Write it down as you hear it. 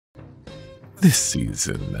This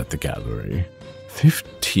season at the gallery,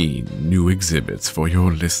 15 new exhibits for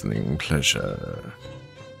your listening pleasure.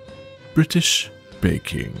 British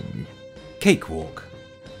baking. Cakewalk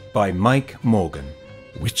by Mike Morgan.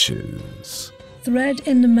 Witches. Thread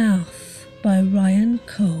in the Mouth by Ryan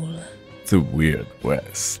Cole. The Weird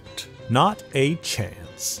West. Not a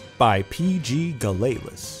Chance by P.G.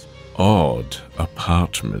 Galalis. Odd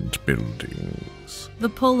apartment buildings. The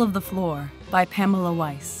Pull of the Floor by Pamela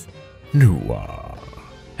Weiss. Noir.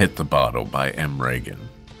 Hit the Bottle by M. Reagan.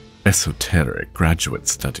 Esoteric Graduate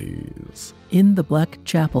Studies. In the Black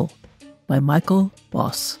Chapel by Michael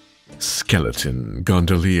Boss. Skeleton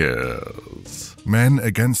Gondoliers. Men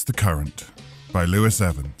Against the Current by Lewis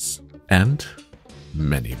Evans. And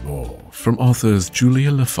many more from authors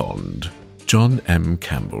Julia LaFond, John M.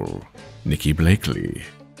 Campbell, Nikki Blakely,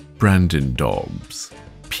 Brandon Dobbs,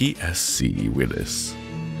 P.S.C. Willis,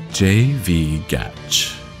 J.V.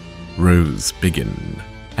 Gatch, Rose Biggin,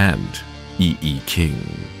 and E.E. King.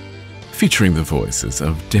 Featuring the voices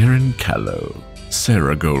of Darren Callow,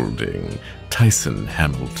 Sarah Golding, Tyson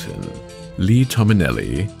Hamilton, Lee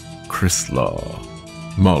Tominelli, Chris Law,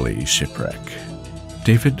 Molly Shipwreck,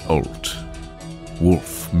 David Alt,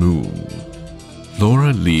 Wolf Moon,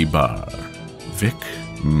 Laura Lee Barr, Vic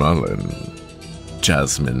Mullen,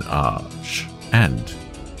 Jasmine Arch, and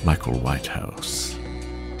Michael Whitehouse.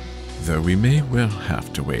 Though we may well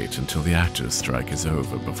have to wait until the actors' strike is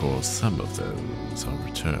over before some of those are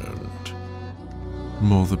returned.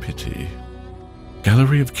 More the pity.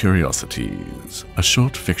 Gallery of Curiosities, a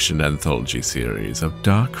short fiction anthology series of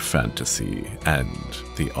dark fantasy and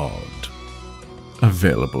the odd.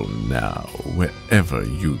 Available now wherever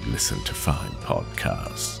you listen to fine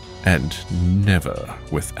podcasts, and never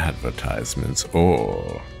with advertisements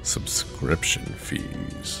or subscription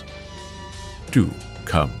fees. Do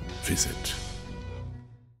come visit.